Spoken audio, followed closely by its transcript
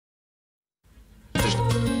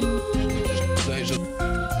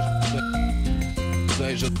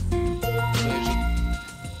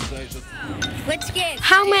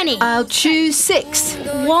How many? I'll choose 6.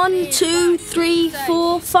 1, 2, 3,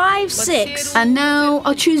 4, 5, 6. And now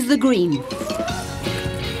I'll choose the green.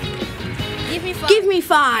 Give me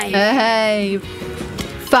 5. Hey,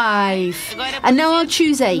 5. And now I'll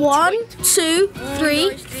choose 8. 1, 2,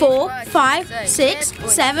 3, 4, 5, 6,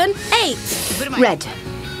 7, 8. Red.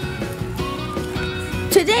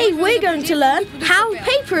 Today we're going to learn how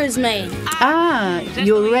paper is made. Ah,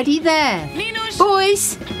 you're already there.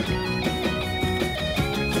 Boys.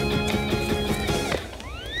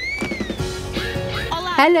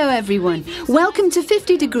 Hello everyone, welcome to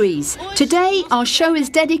 50 Degrees. Today our show is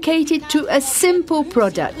dedicated to a simple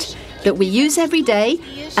product that we use every day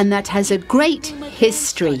and that has a great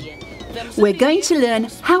history. We're going to learn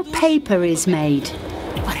how paper is made.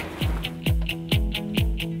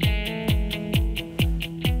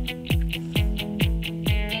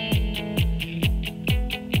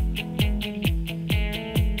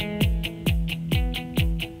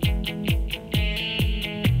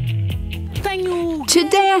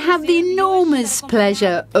 Today I have the enormous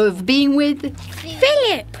pleasure of being with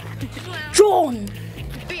Philip, John,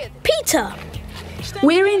 Peter.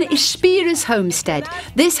 We're in Espira's homestead.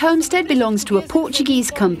 This homestead belongs to a Portuguese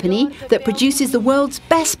company that produces the world's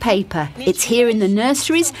best paper. It's here in the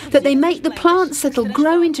nurseries that they make the plants that'll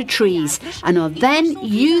grow into trees and are then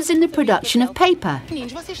used in the production of paper.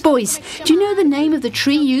 Boys, do you know the name of the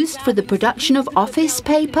tree used for the production of office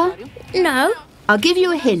paper? No. I'll give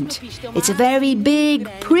you a hint. It's a very big,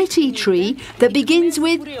 pretty tree that begins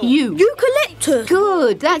with U. Eucalyptus.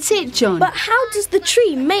 Good, that's it, John. But how does the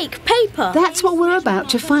tree make paper? That's what we're about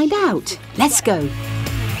to find out. Let's go.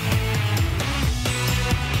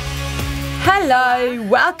 Hello,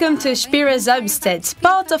 welcome to Espira's homestead,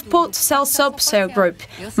 part of Portucel Soporcel group.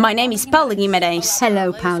 My name is Paula Guimarães.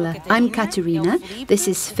 Hello, Paula. I'm Caterina. This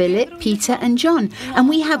is Philip, Peter and John. And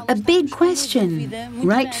we have a big question.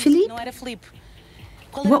 Right, Philippe?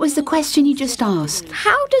 What was the question you just asked?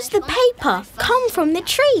 How does the paper come from the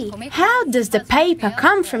tree? How does the paper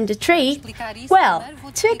come from the tree? Well,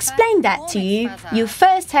 to explain that to you, you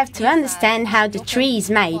first have to understand how the tree is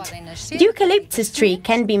made. The eucalyptus tree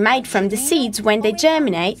can be made from the seeds when they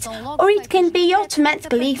germinate, or it can be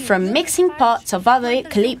automatically from mixing parts of other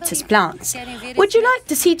eucalyptus plants. Would you like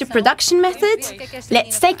to see the production method?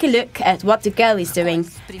 Let's take a look at what the girl is doing.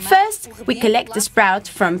 First, we collect the sprout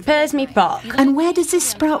from Pursme Park. And where does this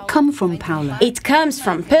sprout come from, Paula? It comes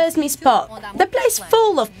from Pursme Park, the place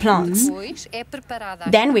full of plants.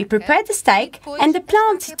 Then we prepare the stake and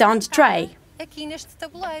plant it on the tray.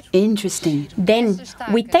 Interesting. Then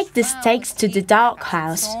we take the stakes to the dark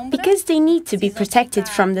house because they need to be protected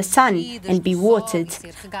from the sun and be watered.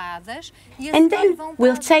 And then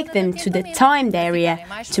we'll take them to the timed area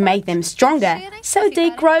to make them stronger so they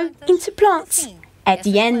grow into plants. At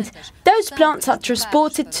the end, those plants are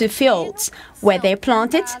transported to fields where they're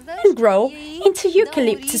planted and grow into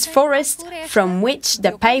eucalyptus forest from which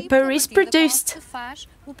the paper is produced.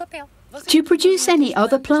 Do you produce any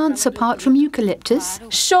other plants apart from eucalyptus?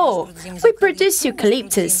 Sure, we produce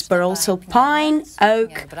eucalyptus, but also pine,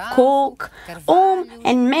 oak, cork, elm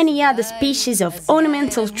and many other species of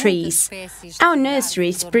ornamental trees. Our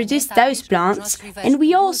nurseries produce those plants and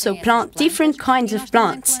we also plant different kinds of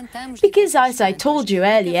plants because, as I told you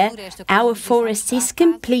earlier, our forest is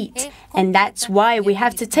complete and that's why we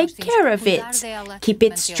have to take care of it, keep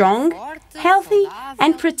it strong, healthy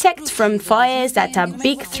and protect from fires that are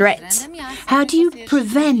big threats. How do you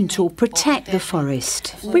prevent or protect the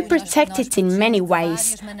forest? We protect it in many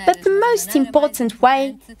ways, but the most important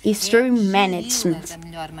way is through management.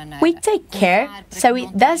 We take care so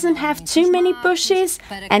it doesn't have too many bushes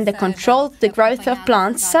and control the growth of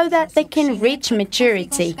plants so that they can reach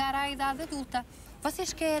maturity.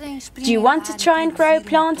 Do you want to try and grow a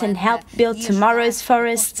plant and help build tomorrow's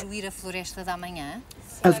forest?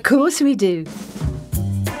 Of course we do.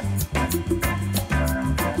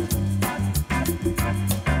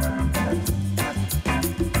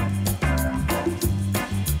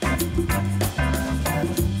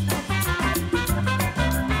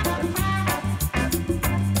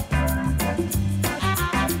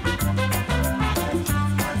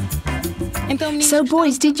 So,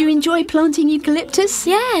 boys, did you enjoy planting eucalyptus?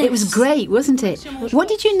 Yes. It was great, wasn't it? What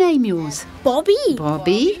did you name yours? Bobby.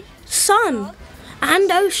 Bobby? Sun.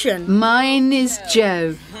 And ocean. Mine is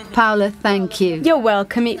Joe. Paula, thank you. You're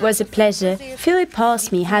welcome, it was a pleasure. Philip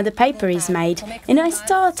asked me how the paper is made, and I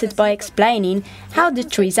started by explaining how the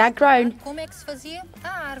trees are grown.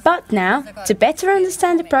 But now, to better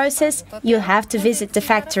understand the process, you'll have to visit the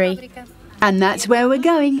factory. And that's where we're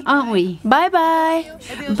going, aren't we? Bye-bye.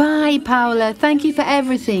 Bye, Paula. Thank you for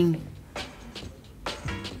everything.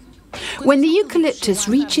 When the eucalyptus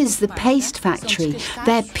reaches the paste factory,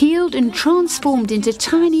 they're peeled and transformed into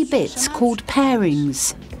tiny bits called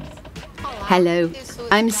parings. Hello,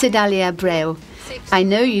 I'm Cidalia Abreu. I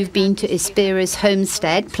know you've been to Espera's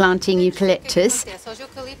homestead planting eucalyptus,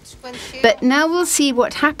 but now we'll see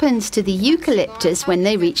what happens to the eucalyptus when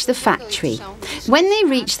they reach the factory. When they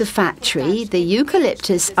reach the factory, the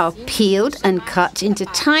eucalyptus are peeled and cut into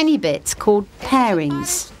tiny bits called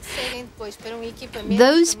parings.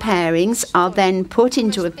 Those parings are then put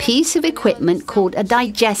into a piece of equipment called a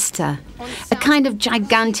digester, a kind of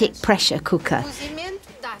gigantic pressure cooker,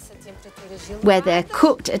 where they're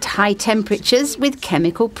cooked at high temperatures with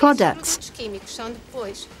chemical products.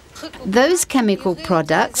 Those chemical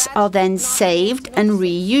products are then saved and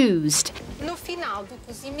reused.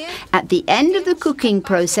 At the end of the cooking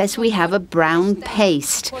process, we have a brown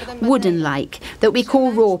paste, wooden-like, that we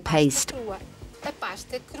call raw paste.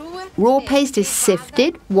 Raw paste is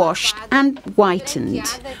sifted, washed and whitened.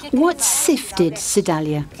 What's sifted,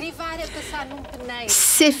 Cidalia?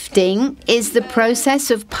 Sifting is the process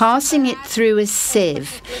of passing it through a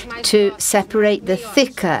sieve to separate the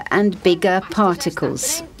thicker and bigger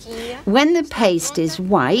particles. When the paste is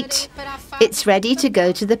white, it's ready to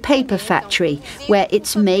go to the paper factory, where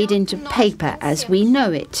it's made into paper as we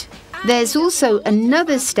know it. There's also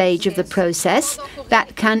another stage of the process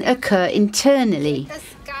that can occur internally,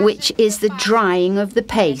 which is the drying of the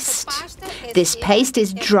paste. This paste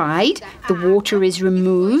is dried, the water is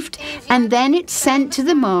removed, and then it's sent to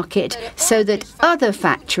the market so that other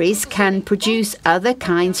factories can produce other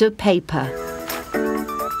kinds of paper.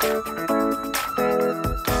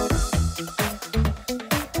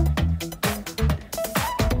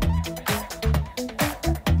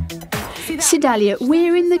 Cidalia,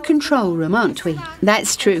 we're in the control room, aren't we?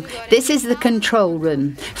 That's true. This is the control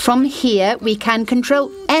room. From here, we can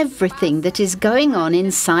control everything that is going on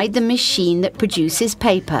inside the machine that produces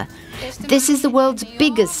paper. This is the world's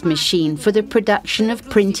biggest machine for the production of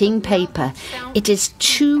printing paper. It is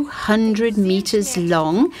 200 meters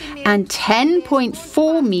long and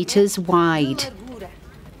 10.4 meters wide.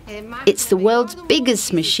 It's the world's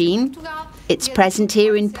biggest machine. It's present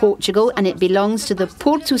here in Portugal and it belongs to the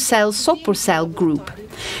Portucel Soporcel group.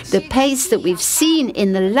 The paste that we've seen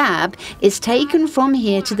in the lab is taken from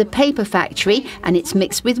here to the paper factory and it's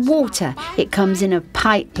mixed with water. It comes in a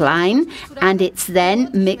pipeline and it's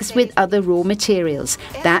then mixed with other raw materials.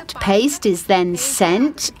 That paste is then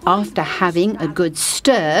sent, after having a good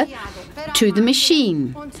stir, to the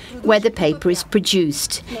machine where the paper is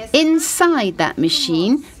produced. Inside that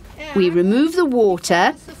machine, we remove the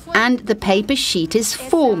water and the paper sheet is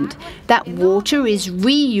formed. That water is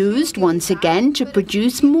reused once again to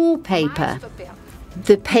produce more paper.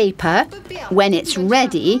 The paper, when it's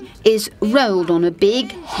ready, is rolled on a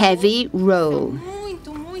big, heavy roll.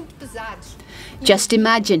 Just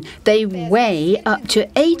imagine, they weigh up to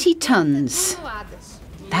 80 tons.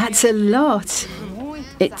 That's a lot.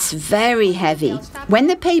 It's very heavy. When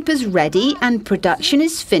the paper's ready and production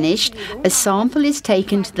is finished, a sample is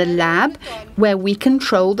taken to the lab where we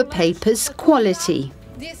control the paper's quality.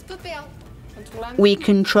 We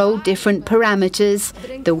control different parameters: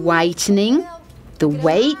 the whitening, the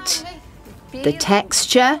weight, the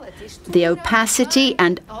texture, the opacity,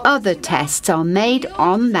 and other tests are made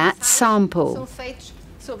on that sample.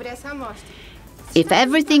 If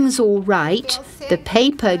everything's all right, the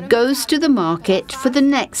paper goes to the market for the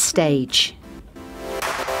next stage.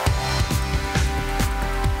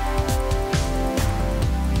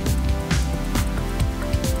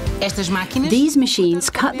 These machines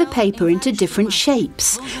cut the paper into different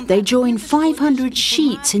shapes. They join 500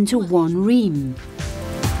 sheets into one ream.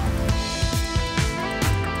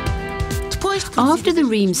 After the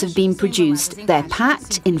reams have been produced, they're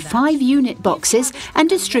packed in 5-unit boxes and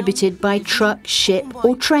distributed by truck, ship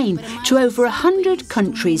or train to over 100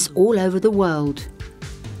 countries all over the world.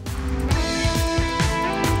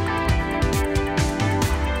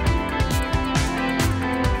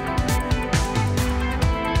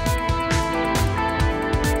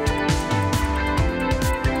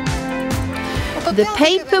 The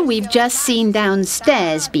paper we've just seen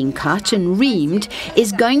downstairs being cut and reamed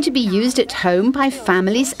is going to be used at home by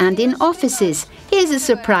families and in offices. Here's a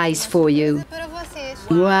surprise for you.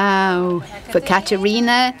 Wow! For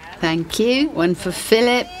Katerina, thank you. One for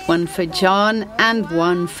Philip, one for John, and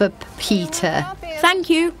one for Peter. Thank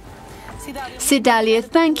you. Cidalia,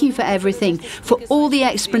 thank you for everything, for all the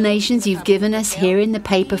explanations you've given us here in the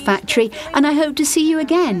paper factory, and I hope to see you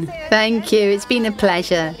again. Thank you. It's been a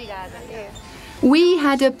pleasure. We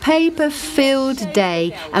had a paper-filled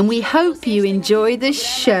day and we hope you enjoy the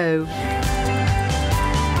show.